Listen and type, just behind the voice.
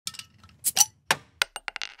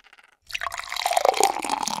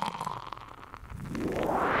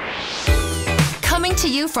to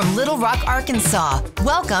you from Little Rock, Arkansas.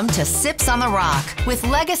 Welcome to Sips on the Rock with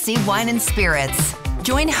Legacy Wine and Spirits.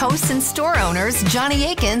 Join hosts and store owners Johnny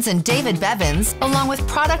Akins and David Bevins, along with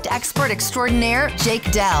product expert extraordinaire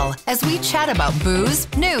Jake Dell, as we chat about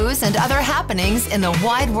booze, news, and other happenings in the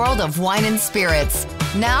wide world of wine and spirits.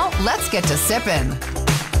 Now, let's get to sipping.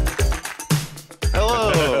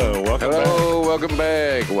 Hello. Welcome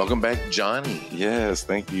back. Welcome back, Johnny. Yes,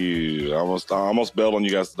 thank you. I almost bailed on you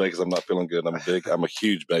guys today because I'm not feeling good. I'm a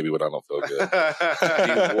huge baby when I don't feel good.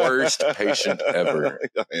 The worst patient ever.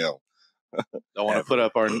 I am. Don't want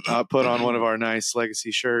to put on one of our nice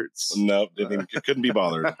Legacy shirts. No, couldn't be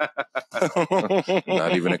bothered.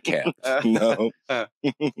 Not even a cap. No.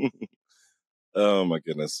 Oh my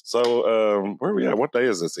goodness. So where are we at? What day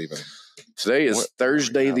is this even? Today is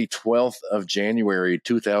Thursday, the 12th of January,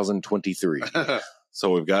 2023.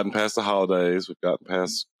 So we've gotten past the holidays. We've gotten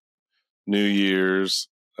past New Year's.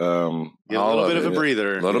 A little bit of a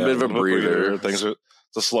breather. A little bit of a breather. It's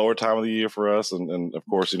a slower time of the year for us, and of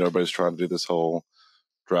course, everybody's trying to do this whole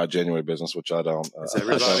dry January business, which I don't.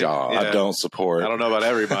 I don't support. I don't know about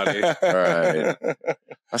everybody. Right.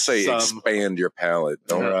 I say expand your palate.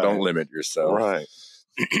 Don't limit yourself. Right.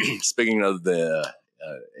 Speaking of the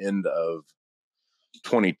end of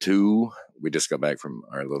 22, we just got back from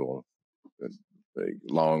our little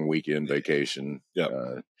long weekend vacation.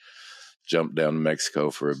 Yeah. Jumped down to Mexico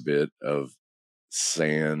for a bit of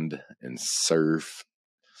sand and surf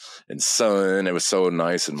and sun. It was so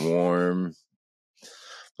nice and warm.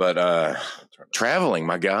 But traveling,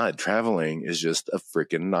 my God, traveling is just a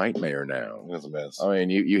freaking nightmare now. It's a mess. I mean,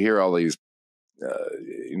 you hear all these,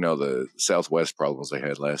 the Southwest problems they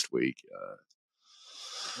had last week.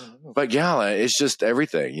 But yeah, it's just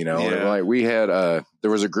everything, Like we had, there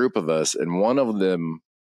was a group of us, and one of them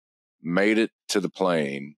made it to the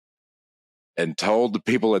plane and told the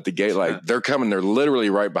people at the gate, like, they're coming, they're literally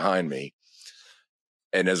right behind me.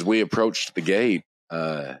 And as we approached the gate,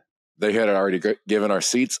 they had already given our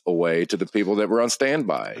seats away to the people that were on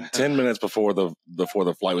standby. 10 minutes before the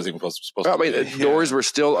flight was even supposed to. I mean, the doors were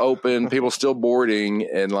still open, people still boarding,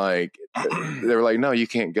 and like they were like, "No, you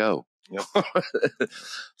can't go." Yep.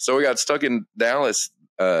 So we got stuck in Dallas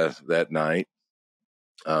that night.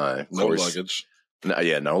 No luggage.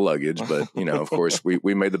 No luggage, but of course,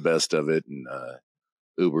 we made the best of it and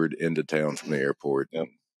Ubered into town from the airport. Yep.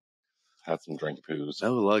 Had some drinky poos.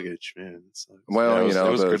 No luggage, man. Well,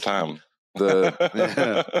 it was a good time.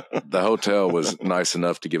 The hotel was nice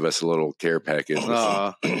enough to give us a little care package with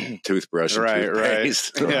some toothbrush and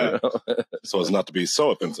toothpaste. Right. Yeah. So as not to be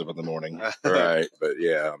so offensive in the morning. Right. But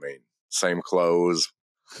yeah, I mean, same clothes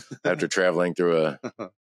after traveling through a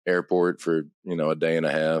airport for, a day and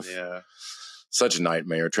a half. Yeah. Such a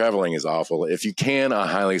nightmare. Traveling is awful. If you can, I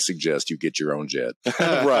highly suggest you get your own jet.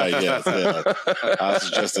 Right, yes. Yeah. I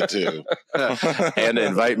suggest it too. And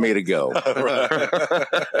invite me to go.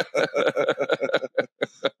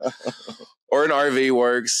 Or an RV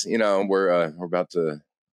works. We're about to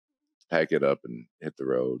pack it up and hit the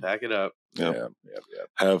road. Pack it up. Yeah.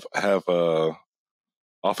 Have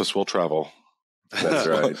office will travel. That's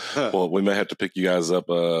right. Well, we may have to pick you guys up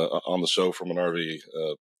on the show from an RV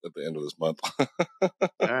at the end of this month.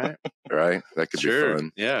 All right. That could be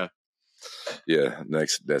fun. Yeah. Yeah.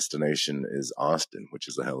 Next destination is Austin, which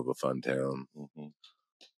is a hell of a fun town.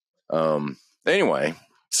 Mm-hmm. Anyway,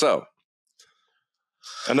 so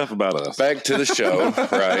enough about us. Back to the show.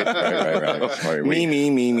 Right.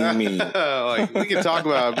 Me. Like we can talk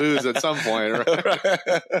about booze at some point,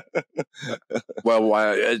 right? Well,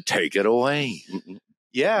 why take it away?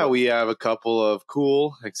 Yeah, we have a couple of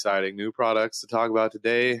cool, exciting new products to talk about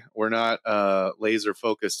today. We're not laser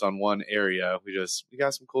focused on one area. We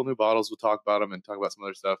got some cool new bottles. We'll talk about them and talk about some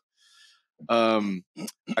other stuff.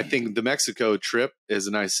 I think the Mexico trip is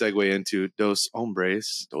a nice segue into Dos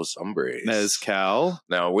Hombres Mezcal.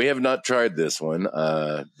 Now, we have not tried this one,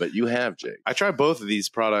 but you have, Jake. I tried both of these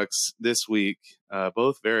products this week,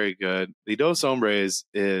 both very good. The Dos Hombres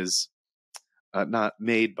is not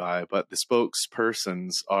made by, but the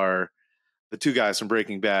spokespersons are the two guys from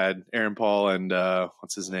Breaking Bad, Aaron Paul and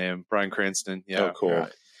what's his name? Bryan Cranston. Yeah. Oh, cool.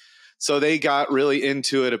 Right. So they got really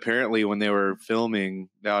into it apparently when they were filming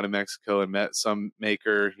down in Mexico and met some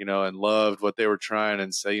maker, and loved what they were trying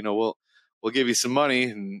and say, we'll give you some money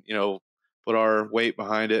and, put our weight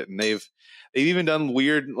behind it. And they've even done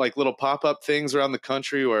weird, like little pop-up things around the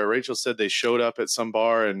country where Rachel said they showed up at some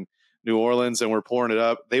bar in New Orleans and were pouring it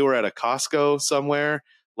up. They were at a Costco somewhere.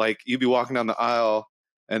 Like you'd be walking down the aisle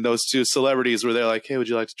and those two celebrities were there like, hey, would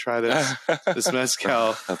you like to try this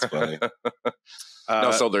mezcal? That's funny. No,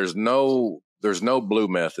 so there's no there's no blue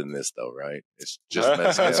meth in this though, right? It's just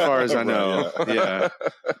mezcal. As far as I know. Right, yeah.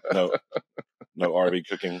 No RV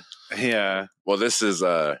cooking. Yeah. Well, this is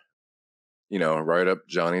right up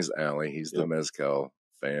Johnny's alley. He's the mezcal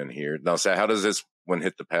fan here. Now, so how does this one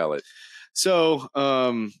hit the palate? So,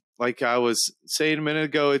 like I was saying a minute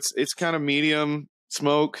ago, it's kind of medium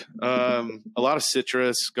smoke. A lot of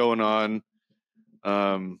citrus going on.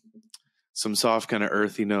 Some soft kind of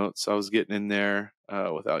earthy notes I was getting in there,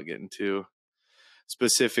 without getting too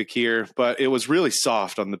specific here, but it was really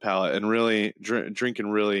soft on the palate and really drinking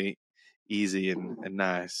really easy and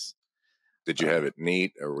nice. Did you have it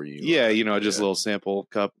neat, or were you? Yeah, just a little sample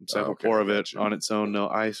pour of it on its own, no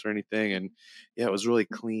ice or anything, and yeah, it was really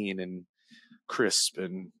clean and crisp,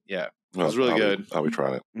 and yeah, it was really good. I'll be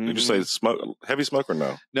trying it. Mm-hmm. Did you say heavy smoke or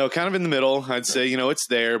no? No, kind of in the middle. I'd say it's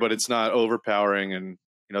there, but it's not overpowering, and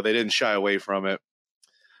they didn't shy away from it.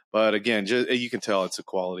 But again, you can tell it's a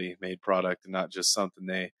quality made product and not just something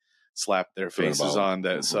they slap their faces on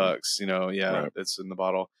that sucks. Right. It's in the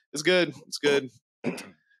bottle. It's good. It's good.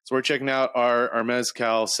 So we're checking out our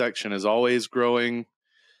mezcal section is always growing.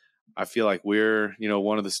 I feel like we're,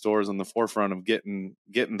 one of the stores on the forefront of getting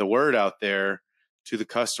the word out there to the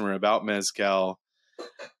customer about mezcal.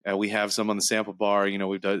 We have some on the sample bar.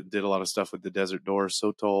 We did a lot of stuff with the Desert Door,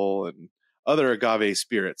 Sotol, and other agave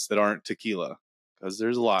spirits that aren't tequila, because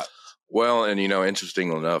there's a lot. Well, and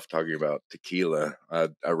interesting enough, talking about tequila, I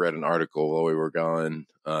read an article while we were gone,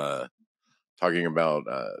 talking about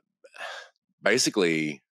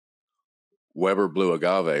basically Weber Blue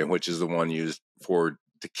Agave, which is the one used for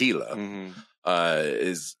tequila,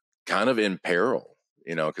 is kind of in peril,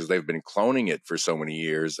 because they've been cloning it for so many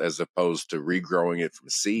years as opposed to regrowing it from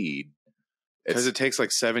seed. Because it takes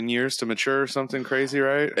like 7 years to mature or something crazy,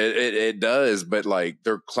 right? It does, but like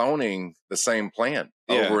they're cloning the same plant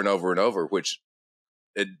over and over and over, which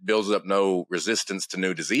it builds up no resistance to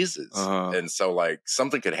new diseases. And so like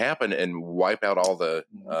something could happen and wipe out all the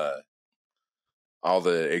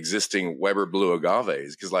existing Weber Blue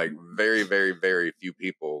agaves, because like very, very, very few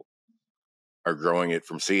people are growing it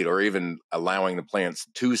from seed or even allowing the plants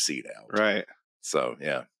to seed out. Right. So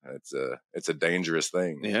yeah, it's a dangerous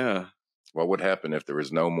thing. Yeah. What would happen if there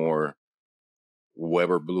was no more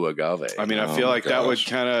Weber Blue Agave? I mean, I feel like that would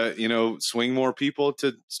kind of, swing more people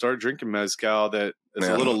to start drinking mezcal that is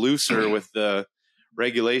a little looser with the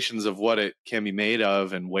regulations of what it can be made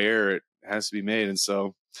of and where it has to be made. And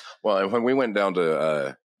so, well, when we went down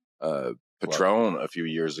to Patron a few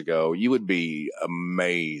years ago, you would be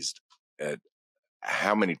amazed at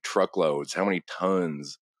how many truckloads, how many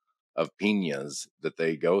tons of piñas that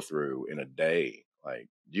they go through in a day. Like,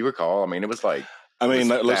 do you recall? I mean, it was like. I mean,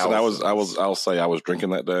 listen, I'll say I was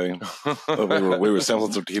drinking that day. we were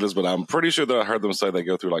sampling some tequilas, but I'm pretty sure that I heard them say they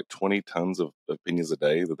go through like 20 tons of piñas a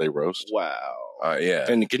day that they roast. Wow. Yeah.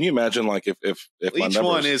 And can you imagine, like, if each my numbers,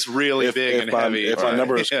 one is really big and heavy. If my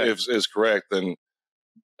number is correct, then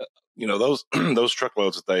those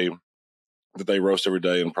truckloads that they roast every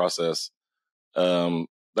day and process,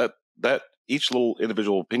 that each little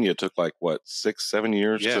individual piña took like what 6-7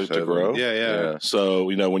 years to grow. Yeah. So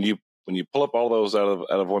when you pull up all those out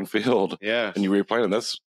of one field, and you replant them,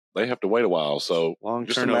 they have to wait a while. So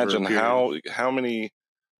just imagine how many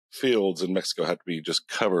fields in Mexico have to be just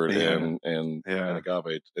covered in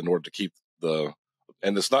agave in order to keep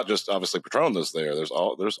and it's not just obviously Patron that's there. There's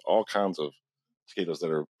all kinds of tequilas that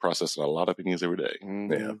are processing a lot of piñas every day.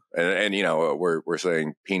 Yeah, and we're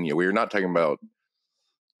saying piña. We're not talking about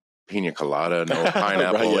piña colada, no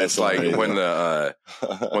pineapple. It's like when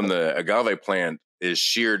the agave plant is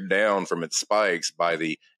sheared down from its spikes by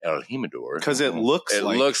the El Jimador, because it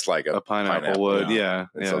looks like a pineapple would. Yeah.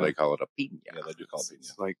 So they call it a piña. Yeah, they do call it piña.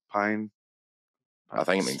 It's like pine. I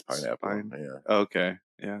think it means pineapple. Yeah. Okay.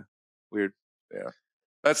 Yeah. Weird. Yeah.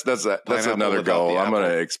 That's another goal. I'm going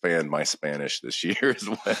to expand my Spanish this year as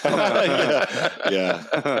well.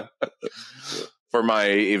 yeah. For my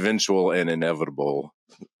eventual and inevitable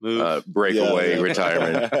breakaway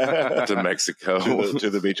retirement to Mexico. to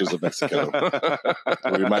the beaches of Mexico.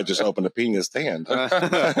 Where we might just open a piña stand.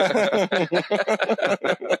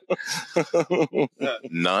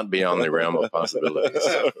 Not beyond the realm of possibilities.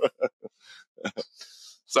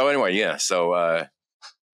 So anyway, so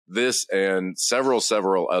this and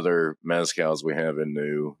several other mezcals we have in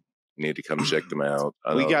new. Need to come check them out.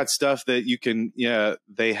 We got stuff that you can,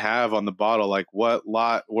 they have on the bottle, like what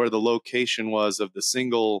lot, where the location was of the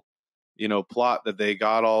single, plot that they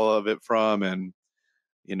got all of it from, and,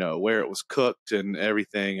 where it was cooked and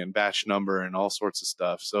everything, and batch number and all sorts of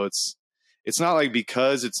stuff. So it's not like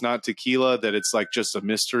because it's not tequila that it's like just a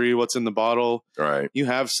mystery what's in the bottle. Right. You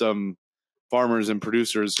have some farmers and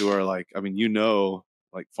producers who are like, I mean,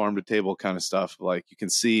 like farm to table kind of stuff. Like you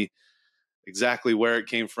can see exactly where it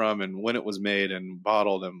came from and when it was made and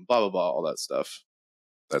bottled and blah, blah, blah, all that stuff.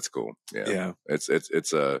 That's cool. Yeah.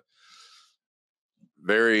 It's a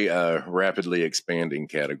very rapidly expanding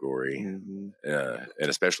category, and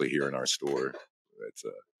especially here in our store. It's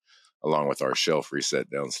along with our shelf reset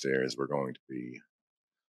downstairs, we're going to be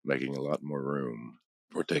making a lot more room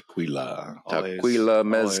for tequila,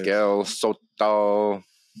 mezcal, sotol.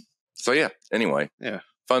 So yeah. Anyway,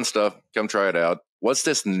 fun stuff. Come try it out. What's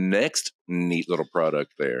this next neat little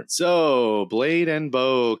product there? So, Blade and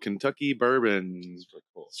Bow Kentucky Bourbon.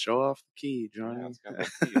 Cool. Show off the key, Johnny.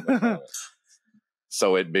 Yeah,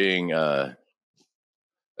 so it being a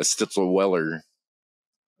Stitzel Weller,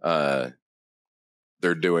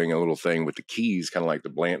 they're doing a little thing with the keys, kind of like the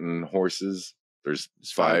Blanton horses. There's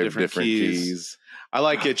five different keys. I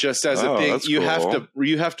like it just as a thing. You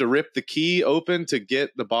have to rip the key open to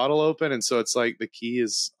get the bottle open, and so it's like the key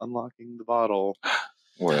is unlocking the bottle.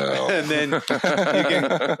 Well, and then you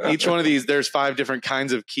can, each one of these, there's 5 different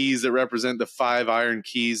kinds of keys that represent the 5 iron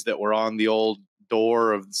keys that were on the old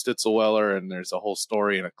door of the Stitzel Weller, and there's a whole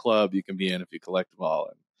story in a club you can be in if you collect them all.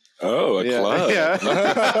 Oh, club. Yeah.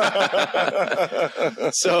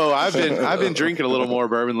 So I've been drinking a little more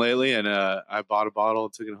bourbon lately, and I bought a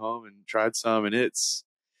bottle, took it home, and tried some, and it's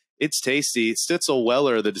tasty. Stitzel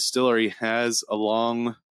Weller, the distillery, has a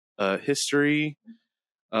long history.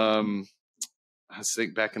 I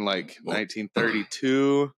think back in like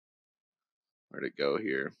 1932. Where'd it go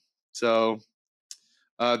here? So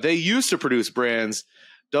they used to produce brands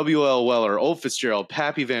W.L. Weller, Old Fitzgerald,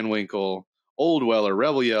 Pappy Van Winkle, Old Weller,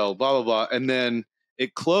 Rebel Yell, blah, blah, blah. And then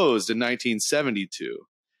it closed in 1972.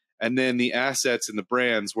 And then the assets and the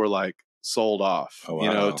brands were like sold off,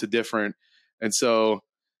 to different. And so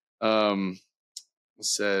it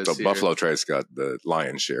says so here, Buffalo Trace got the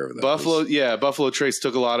lion's share of that. Buffalo Trace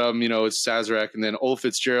took a lot of them, it's Sazerac. And then Old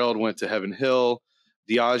Fitzgerald went to Heaven Hill.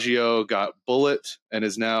 Diageo got Bullet and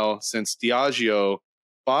is now, since Diageo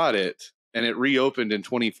bought it and it reopened in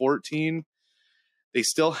 2014, they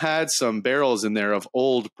still had some barrels in there of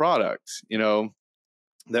old products,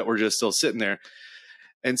 that were just still sitting there.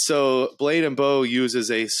 And so Blade and Bow uses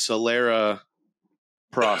a Solera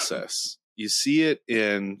process. You see it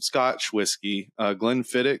in Scotch whiskey.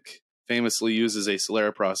 Glenfiddich famously uses a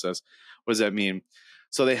Solera process. What does that mean?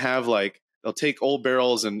 So they have they'll take old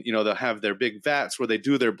barrels and, they'll have their big vats where they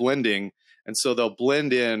do their blending. And so they'll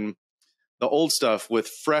blend in the old stuff with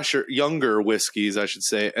fresher, younger whiskeys, I should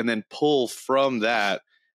say, and then pull from that.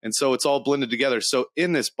 And so it's all blended together. So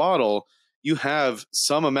in this bottle, you have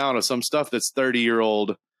some amount of some stuff that's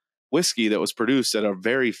 30-year-old whiskey that was produced at a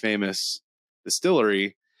very famous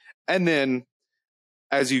distillery. And then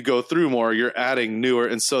as you go through more, you're adding newer.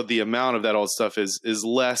 And so the amount of that old stuff is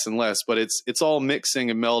less and less, but it's all mixing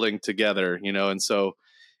and melding together, and so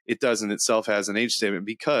it doesn't itself has an age statement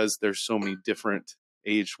because there's so many different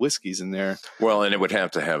aged whiskeys in there. Well, and it would have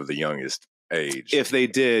to have the youngest age. If they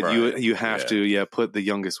did, right. you have to put the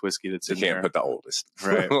youngest whiskey that's in there. You can't put the oldest.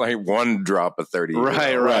 Right. Like one drop of 30.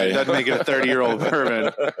 Right. Doesn't make it a 30-year-old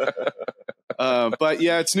bourbon. But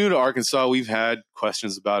yeah, it's new to Arkansas. We've had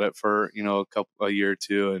questions about it for, a year or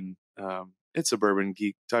two. And it's a bourbon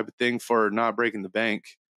geek type of thing for not breaking the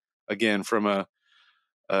bank. Again, from a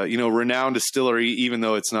renowned distillery, even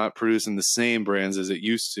though it's not producing the same brands as it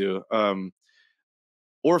used to.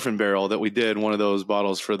 Orphan Barrel that we did one of those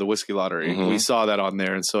bottles for the whiskey lottery. Mm-hmm. We saw that on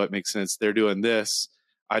there. And so it makes sense. They're doing this,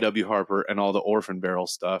 I.W. Harper, and all the Orphan Barrel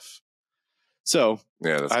stuff. So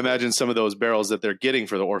I imagine some of those barrels that they're getting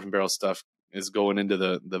for the Orphan Barrel stuff is going into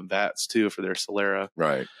the vats too for their Solera.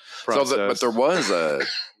 Right. Process. So but there was a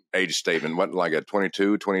age statement, what, like a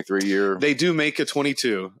 22, 23 year? They do make a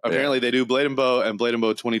 22. Apparently they do Blade and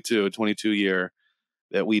Bow 22, a 22 year.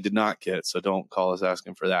 That we did not get, so don't call us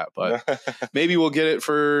asking for that. But maybe we'll get it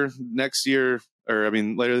for next year,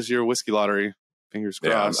 later this year, whiskey lottery. Fingers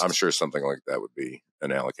crossed. Yeah, I'm sure something like that would be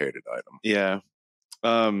an allocated item. Yeah.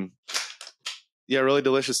 Really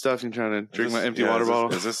delicious stuff. You're trying to drink my empty water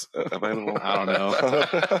bottle. Is this available? I don't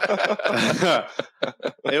know.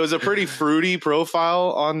 It was a pretty fruity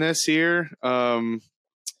profile on this here. And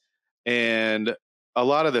a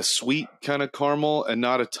lot of the sweet kind of caramel and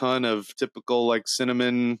not a ton of typical like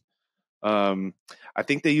cinnamon. I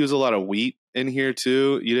think they use a lot of wheat in here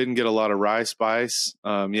too. You didn't get a lot of rye spice.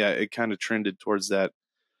 It kind of trended towards that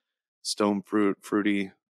stone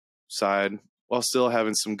fruity side while still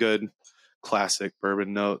having some good classic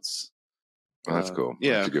bourbon notes. That's cool.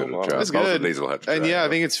 Yeah. That's a good It's good. These will have to try and I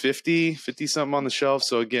think it's 50 something on the shelf.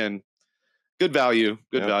 So again, good value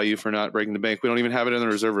for not breaking the bank. We don't even have it in the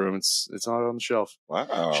reserve room. It's not on the shelf.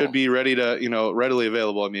 Wow. Should be ready to, readily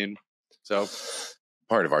available. I mean, so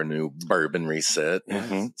part of our new bourbon reset,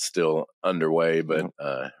 still underway, but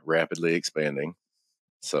rapidly expanding.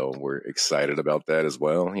 So we're excited about that as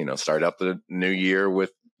well. Start out the new year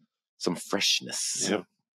with some freshness. Yep.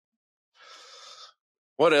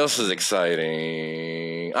 What else is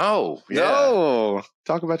exciting? Oh, yeah. No,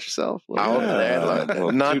 talk about yourself.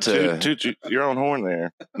 Not to toot your own horn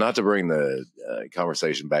there. Not to bring the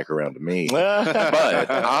conversation back around to me, but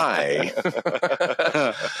I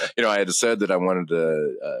had said that I wanted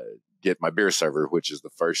to get my beer server, which is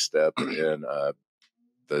the first step in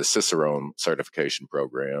the Cicerone certification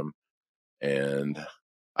program, and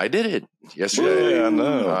I did it yesterday. Yeah, I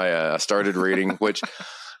know. I started reading, which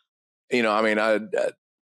I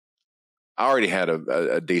already had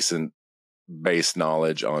a decent base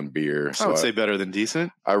knowledge on beer. So I would say better than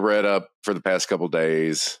decent. I read up for the past couple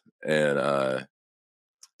days and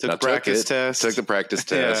took the practice test. Took the practice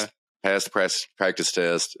test, passed the practice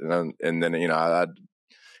test, and then I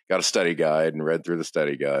got a study guide and read through the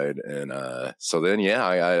study guide, and so then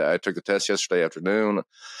I took the test yesterday afternoon,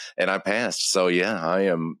 and I passed. So I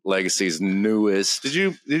am Legacy's newest. Did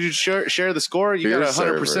you share the score? You got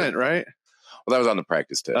 100%, right? Well, that was on the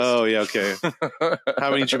practice test. Oh, yeah, okay.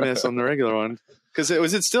 How many did you miss on the regular one? Because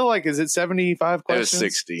is it 75 questions? It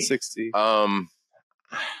was 60. 60. I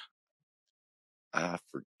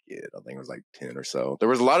forget. I think it was like 10 or so. There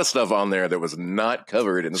was a lot of stuff on there that was not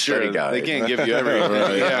covered in the study guide. They can't give you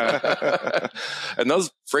everything. Yeah. And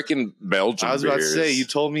those freaking Belgian beers. I was about to say, you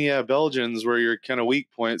told me, Belgians were your kind of weak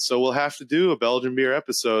point. So we'll have to do a Belgian beer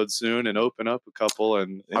episode soon and open up a couple.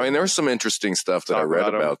 And there was some interesting stuff that I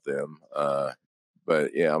read about them.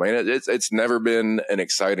 But it's never been an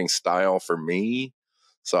exciting style for me.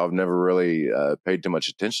 So I've never really paid too much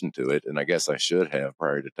attention to it. And I guess I should have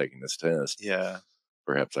prior to taking this test. Yeah.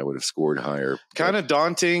 Perhaps I would have scored higher. Kind of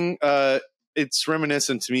daunting. It's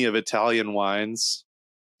reminiscent to me of Italian wines.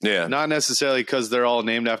 Yeah. Not necessarily because they're all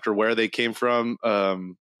named after where they came from,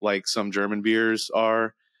 like some German beers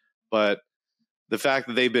are, but the fact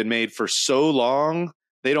that they've been made for so long,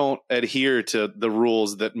 they don't adhere to the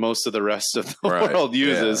rules that most of the rest of the world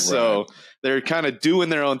uses. So they're kind of doing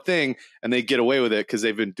their own thing, and they get away with it because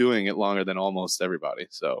they've been doing it longer than almost everybody.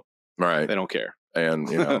 So they don't care. And,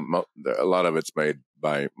 a lot of it's made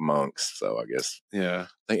by monks. So I guess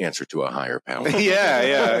they answer to a higher power.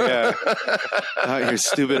 Yeah. Not your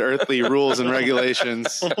stupid earthly rules and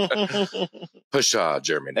regulations. Pshaw,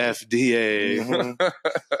 Germany. FDA.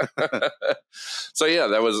 So,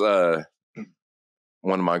 that was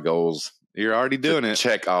one of my goals. You're already doing it.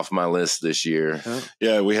 Check off my list this year.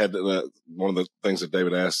 Yeah, we had one of the things that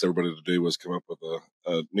David asked everybody to do was come up with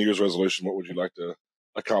a New Year's resolution. What would you like to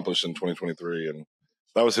accomplish in 2023? And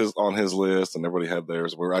that was on his list, and everybody had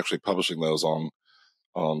theirs. We're actually publishing those on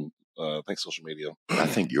I think social media. I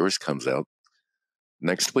think yours comes out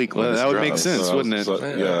next week. Well, that would make sense, wouldn't it?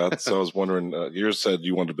 So I was wondering. Yours said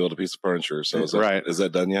you wanted to build a piece of furniture. So is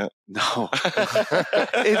that done yet? No,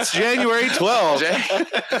 it's January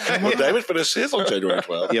 12th. Well, David finished his on January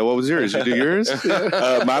 12th. Yeah, what was yours? You do yours?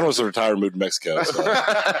 Mine was to retire and move to Mexico. So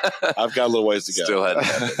I've got a little ways to go. Still hadn't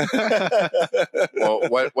happened. Well,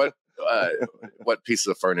 what piece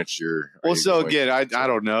of furniture? Well, so again, I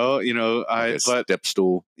don't know. But step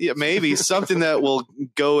stool. Yeah, maybe something that will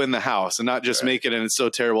go in the house and not just make it and it's so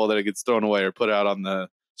terrible that it gets thrown away or put out on the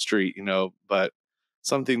street. But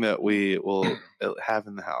something that we will have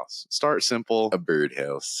in the house. Start simple. A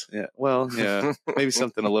birdhouse. Yeah. Well, yeah. Maybe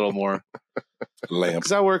something a little more. Lamp.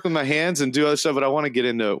 Because I work with my hands and do other stuff, but I want to get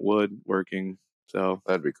into woodworking. So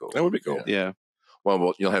that'd be cool. That would be cool. Yeah.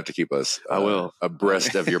 Well, you'll have to keep us. I will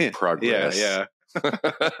abreast of your progress. Yeah.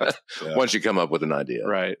 Once you come up with an idea,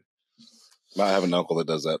 right? I have an uncle that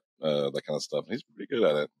does that kind of stuff. He's pretty good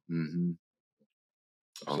at it. Mm-hmm.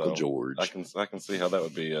 Uncle George. I can see how that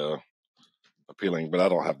would be appealing, but I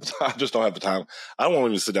don't have the time. I just don't have the time. I don't want to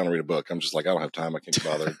even sit down and read a book. I'm just like, I don't have time. I can't be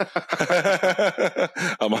bothered.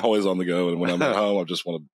 I'm always on the go, and when I'm at home, I just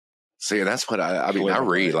want to see. And that's what I mean. I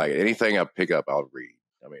read like anything I pick up, I'll read.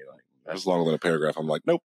 I mean, like. As longer than a paragraph, I'm like,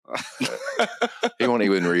 nope. He won't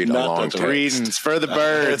even read a long text. Reading's for the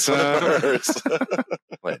birds.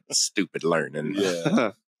 What stupid learning.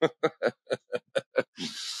 Yeah.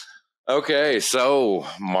 Okay, so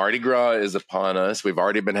Mardi Gras is upon us. We've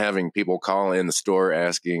already been having people call in the store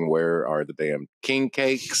asking where are the damn king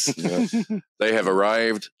cakes. They have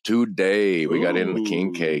arrived today. We got into the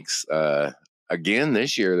king cakes. Again,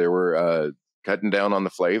 this year there were cutting down on the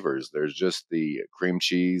flavors. There's just the cream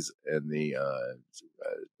cheese and the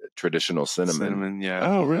traditional cinnamon. Yeah.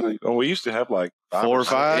 Oh, really? Oh, we used to have like 4 or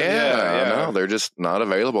 5. Yeah. No, they're just not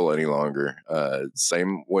available any longer.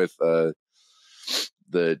 Same with the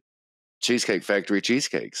Cheesecake Factory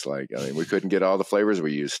cheesecakes. Like, I mean, we couldn't get all the flavors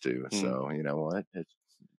we used to. So, you know what? It's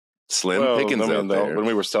slim pickings out there. When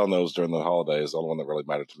we were selling those during the holidays, the only one that really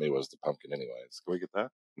mattered to me was the pumpkin anyways. Can we get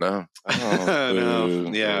that? No. Oh,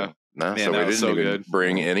 No. Yeah. No, Man, so we didn't even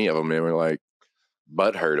bring any of them in. We're like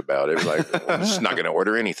butthurt about it. We're like, I'm just not going to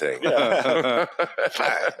order anything. Yeah.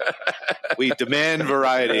 We demand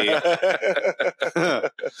variety.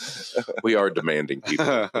 We are demanding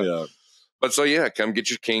people. Yeah. But so, yeah, come get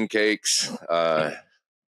your king cakes.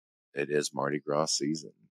 It is Mardi Gras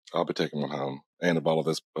season. I'll be taking one home and a bottle of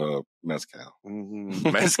this mezcal.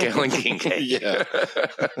 Mm-hmm. Mezcal and king cake. Yeah.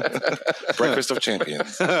 Breakfast of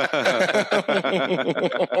champions.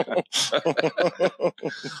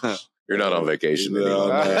 You're not on vacation anymore.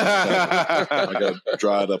 No. I got to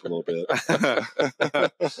dry it up a little bit.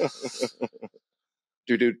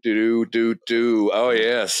 Do. Oh,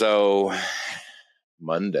 yeah. So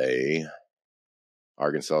Monday,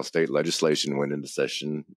 Arkansas state legislation went into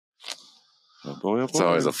session. Oh boy, oh boy. It's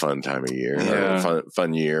always a fun time of year. Yeah.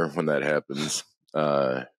 Fun year when that happens.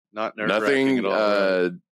 Not nothing at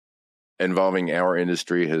all. Involving our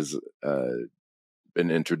industry has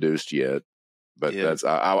been introduced yet, but that's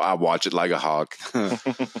I watch it like a hawk.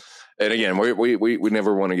 And again, we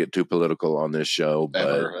never want to get too political on this show,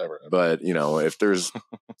 but but you know, if there's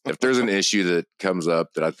an issue that comes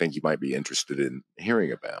up that I think you might be interested in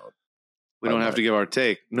hearing about, we don't have to give our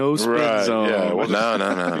take. No spin zone. Yeah, well,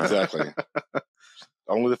 no. Exactly.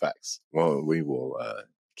 Only the facts. Well, we will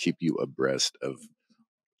keep you abreast of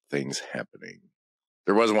things happening.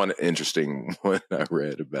 There was one interesting one I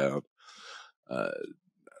read about.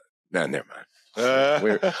 Never mind.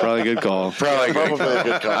 Probably a good call. Probably a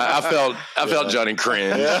good call. I felt Johnny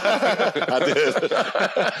cringe. Yeah. I did.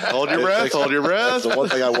 Hold your breath. Hold your breath. That's the one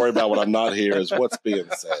thing I worry about when I'm not here is what's being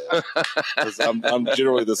said. 'Cause I'm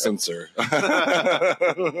generally the censor.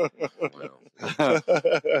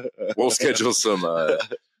 We'll schedule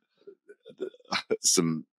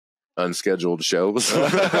some unscheduled shows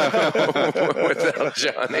without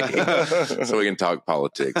Johnny, so we can talk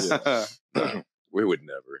politics. We would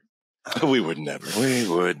never. We would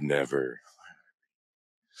never.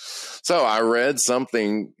 So I read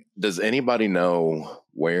something. Does anybody know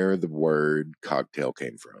where the word cocktail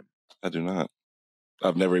came from? I do not.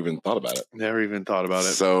 I've never even thought about it. Never even thought about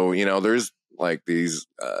it. So, you know, there's like these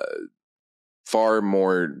far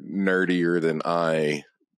more nerdier than I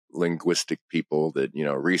linguistic people that, you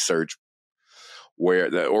know, research where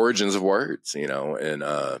the origins of words, you know, and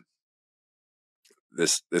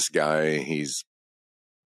this guy, he's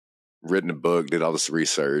written a book, did all this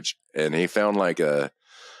research, and he found like a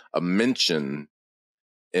mention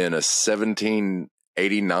in a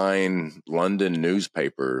 1789 London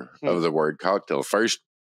newspaper of the word cocktail. First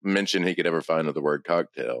mention he could ever find of the word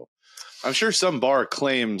cocktail. I'm sure some bar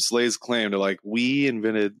lays claim to like, we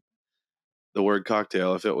invented the word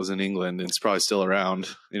cocktail. If it was in England, it's probably still around,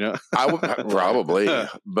 you know. I would probably,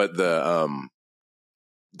 but the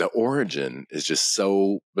origin is just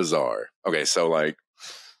so bizarre. Okay, so like,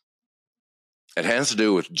 it has to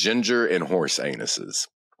do with ginger and horse anuses.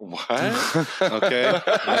 What? Okay.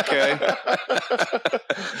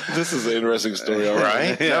 This is an interesting story,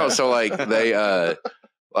 right? Yeah. No, so like they,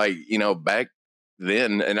 like, you know, back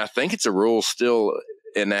then, and I think it's a rule still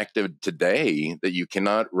enacted today that you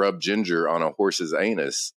cannot rub ginger on a horse's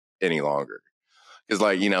anus any longer. Because,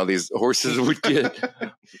 like, you know, these horses would get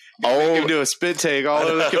old. Do a spit take all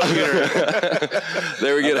over the computer.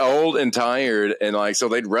 They would get old and tired, and like, so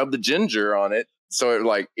they'd rub the ginger on it, so it would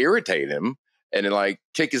like irritate him, and it like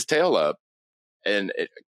kick his tail up, and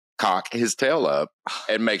cock his tail up,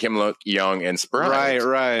 and make him look young and spry.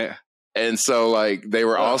 Right. And so, like, they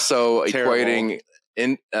were also equating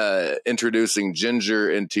introducing ginger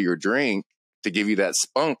into your drink to give you that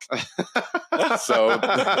spunk. So,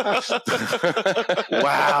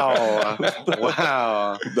 wow.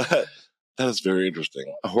 That is very interesting.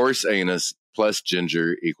 Horse anus plus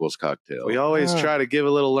ginger equals cocktail. We always try to give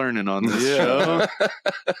a little learning on this show.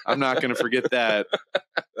 I'm not going to forget that.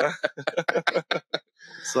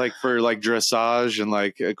 It's like for like dressage and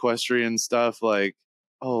like equestrian stuff, like,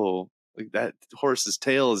 oh, like that horse's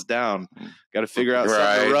tail is down. Got to figure out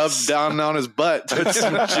something to rub down on his butt. Put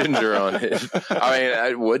some ginger on it. I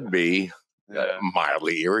mean, it would be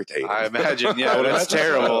mildly irritating. I imagine. Yeah, that's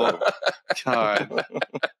terrible. God,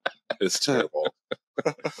 it's terrible.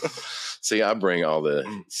 See, I bring all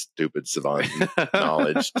the stupid savant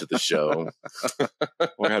knowledge to the show.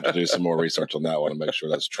 We'll have to do some more research on that one and make sure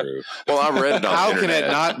that's true. Well, I read it on How the can internet.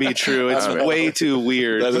 it not be true? It's way too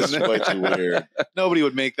weird. That is way too weird. Nobody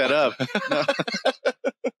would make that up. No.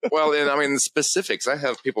 Well, and I mean, the specifics. I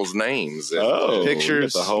have people's names. And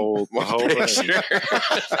pictures. The whole picture.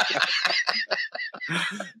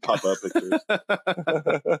 Pop-up pictures.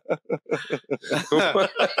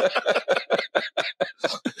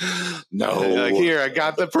 No. Like, here, I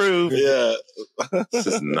got the proof. Yeah. This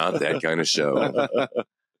is not that kind of show.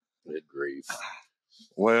 Good grief.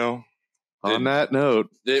 Well, On that note.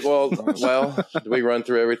 Well, did we run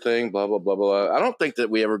through everything? Blah, blah, blah, blah. I don't think that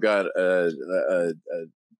we ever got a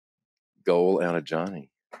goal out of Johnny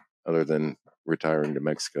other than retiring to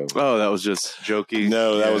Mexico. Oh, that was just jokey.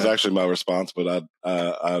 No, that was actually my response, but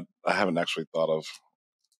I haven't actually thought of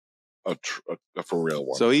a for real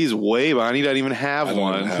one. So he's way behind. He doesn't even have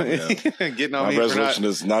one. Getting on my resolution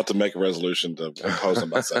is not to make a resolution to impose on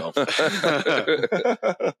myself.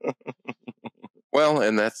 Well,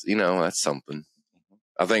 and that's something.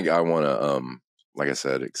 I think I want to, like I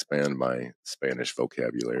said, expand my Spanish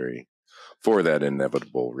vocabulary for that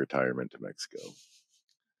inevitable retirement to Mexico.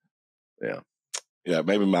 Yeah,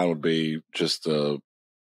 maybe mine would be just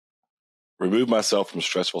remove myself from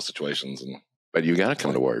stressful situations. But you got to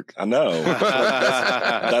come to work. I know.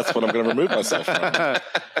 That's what I'm going to remove myself from.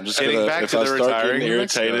 I'm just getting back to the retiring,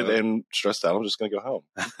 irritated and stressed out, I'm just going to go home.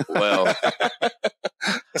 Well,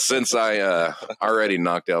 since I already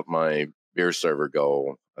knocked out my beer server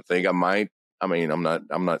goal, I think I might. I mean, I'm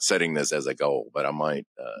not setting this as a goal, but I might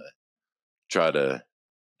try to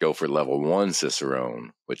go for level 1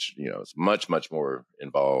 Cicerone, which is much more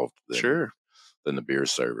involved than the beer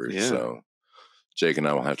servers. Yeah. So Jake and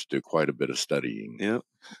I will have to do quite a bit of studying. Yeah.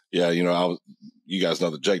 You guys know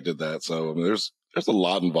that Jake did that, so I mean, there's a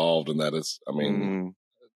lot involved in that.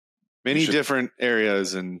 Many different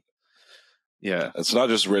areas, and it's not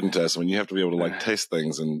just written tests. I mean, you have to be able to taste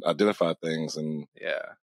things and identify things, and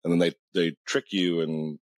and then they trick you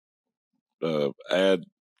and add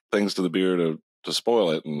things to the beer to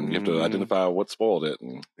spoil it, and you have to identify what spoiled it,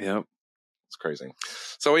 and it's crazy.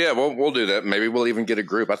 So we'll do that. Maybe we'll even get a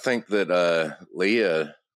group. I think that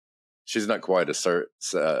Leah, she's not quite a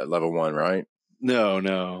level 1, right?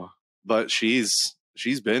 No, but she's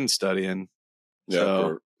been studying.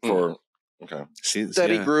 Yeah, so, okay.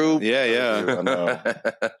 Study group. Yeah. I know.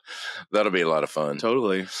 That'll be a lot of fun.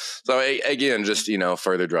 Totally. So again, just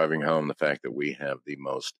further driving home the fact that we have the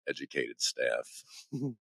most educated staff.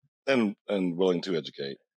 And willing to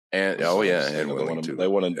educate, and they want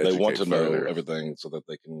to know everything so that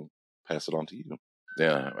they can pass it on to you.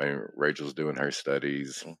 Yeah, I mean, Rachel's doing her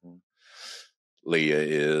studies. Leah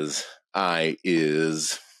is. I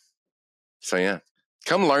is. So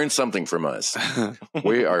come learn something from us.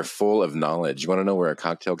 We are full of knowledge. You want to know where our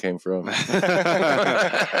cocktail came from?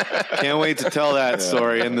 Can't wait to tell that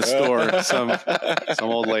story in the store. Some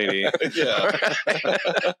old lady. Yeah.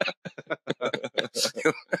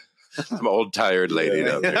 Some old tired lady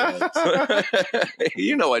down there.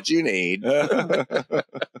 You know what you need. Some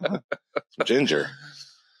ginger.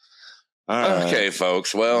 Okay,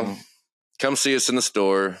 folks. Well, come see us in the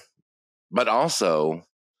store. But also,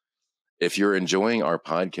 if you're enjoying our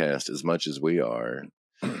podcast as much as we are,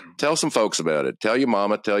 tell some folks about it. Tell your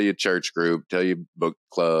mama, tell your church group, tell your book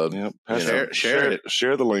club. Share it.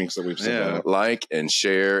 Share the links that we've sent out. Like and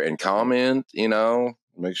share and comment,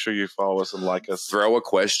 Make sure you follow us and like us. Throw a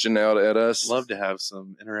question out at us. Love to have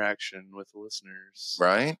some interaction with the listeners.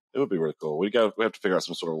 Right? It would be really cool. We have to figure out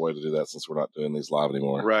some sort of way to do that since we're not doing these live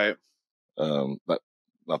anymore. Right. Not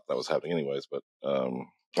that was happening anyways, but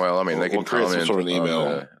well, I mean, they can comment some sort of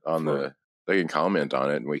email they can comment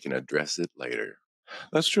on it and we can address it later.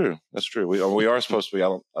 That's true. We are supposed to be.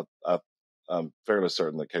 I'm fairly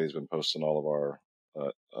certain that Katie's been posting all of our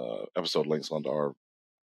episode links onto our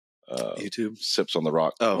YouTube Sips on the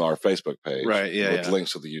Rock on our Facebook page, right? Yeah, with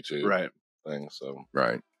links to the YouTube thing. So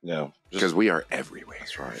because we are everywhere.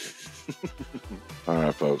 That's right. All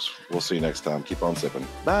right, folks. We'll see you next time. Keep on sipping.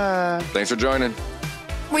 Bye. Thanks for joining.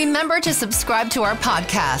 Remember to subscribe to our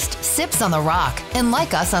podcast, Sips on the Rock, and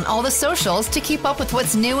like us on all the socials to keep up with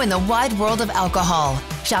what's new in the wide world of alcohol.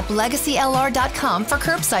 Shop LegacyLR.com for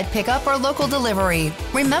curbside pickup or local delivery.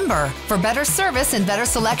 Remember, for better service and better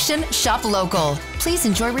selection, shop local. Please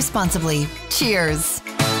enjoy responsibly. Cheers.